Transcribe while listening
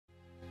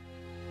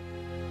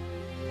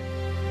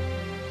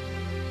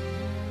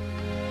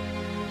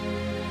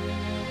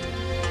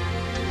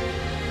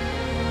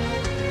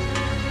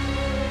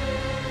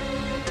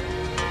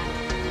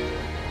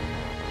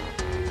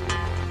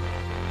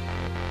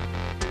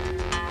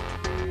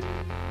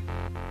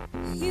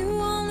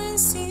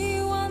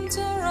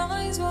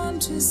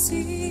want to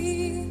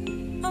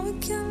see how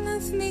it can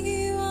leave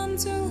me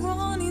wonder,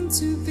 wanting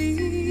to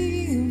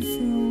be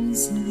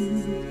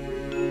frozen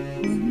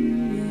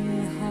when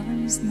your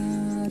heart's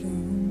not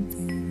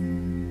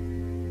open.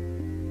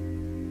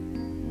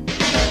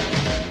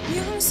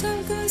 You're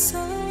so good,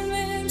 so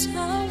much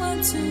I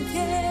want to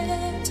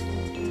get.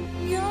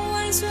 Your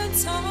words were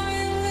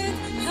tired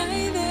with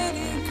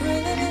hiding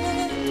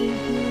regret.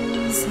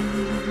 Frozen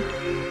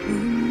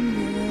when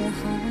your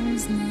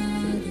heart's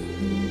not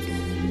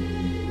open.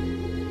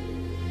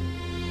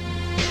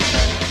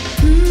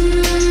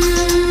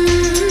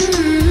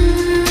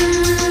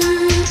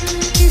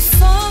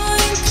 If I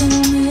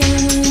come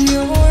in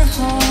your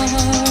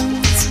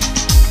heart,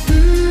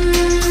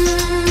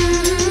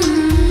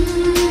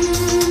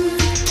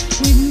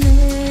 we've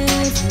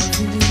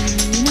never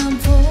been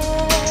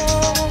apart.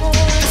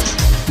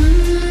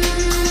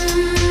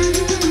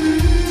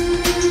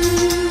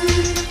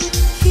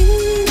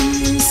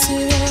 Give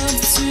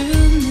yourself to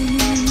me.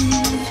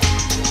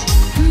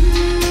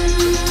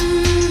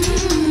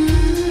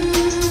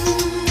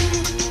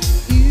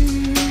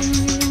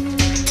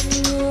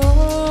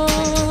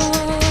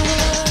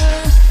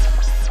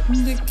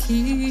 The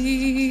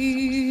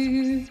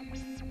key.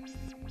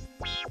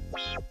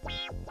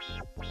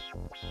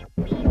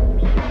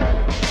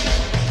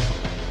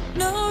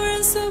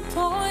 Nowhere's the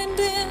point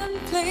in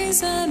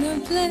place and a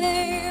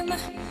blame.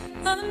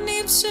 I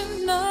need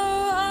to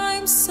know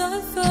I'm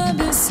suffer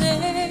the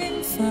same.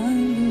 If I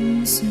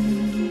lose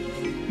you,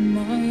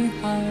 my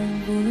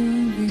heart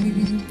will be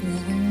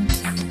broken.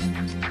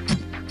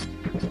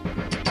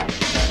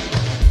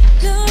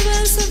 Love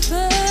is a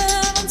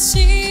bird,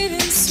 cheating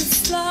to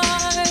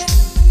fly.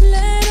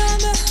 Let all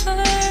the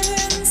hurt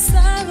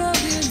inside of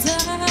you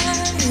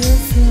die.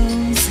 You're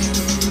frozen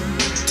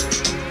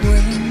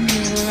when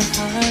your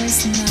heart's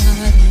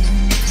not open.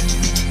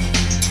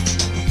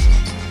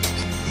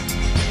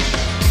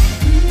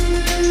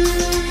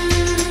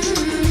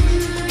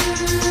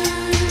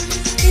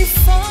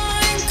 If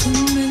I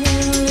come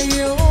near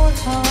your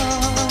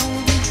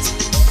heart,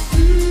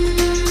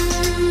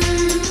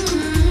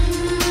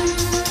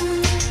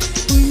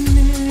 we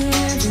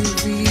never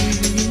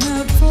been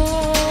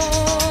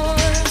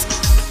apart.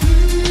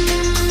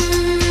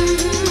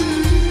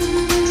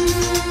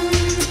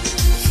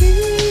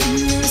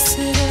 Give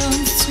yourself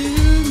to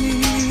me.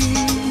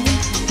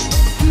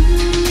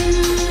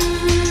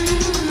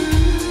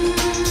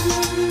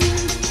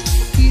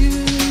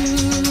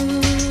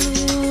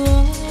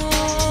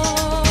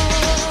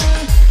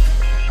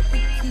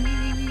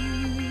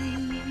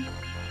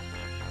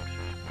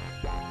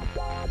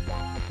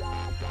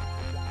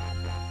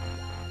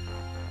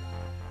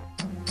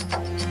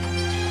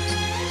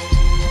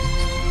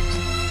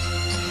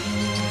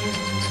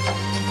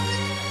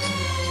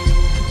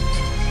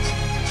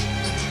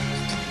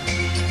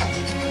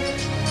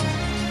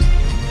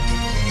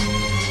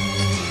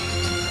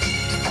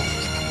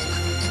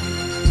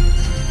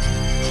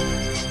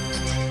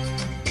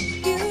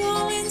 You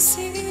only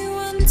see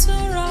what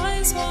your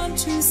eyes want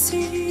to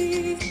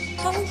see.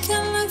 How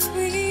can life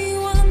be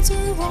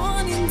wonder,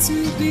 wanting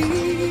to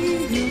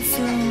be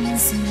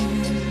frozen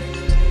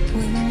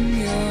when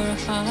your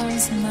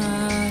heart's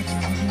not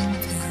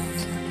open?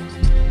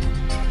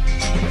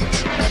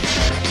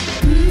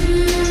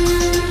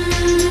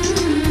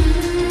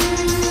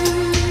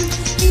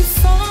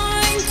 If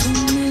I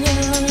come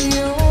near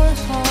your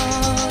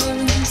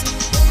heart,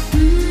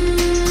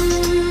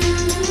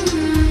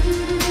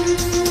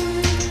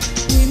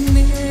 we've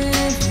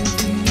never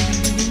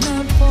been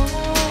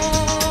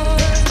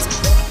apart.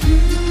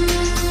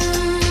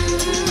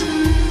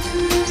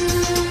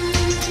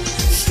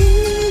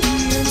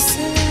 Give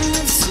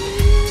yourself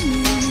to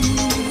me.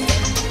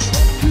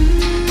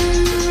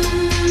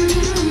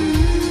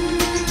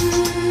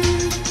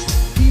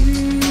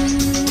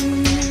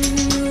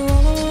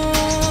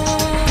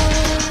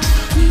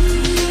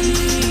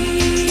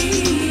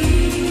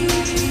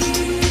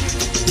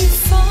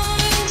 If I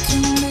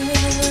come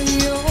near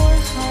your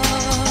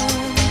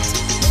heart,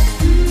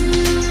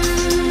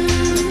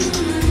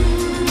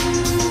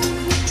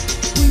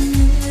 we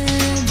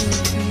never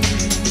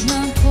been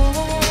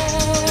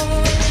apart.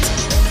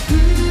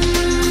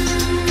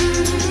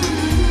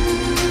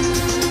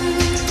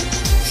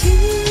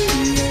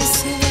 Give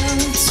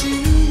yourself to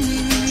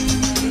me.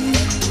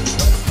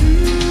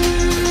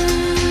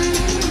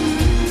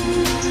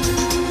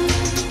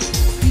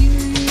 You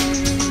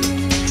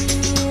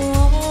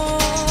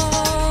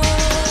are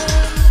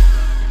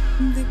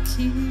the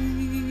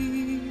key.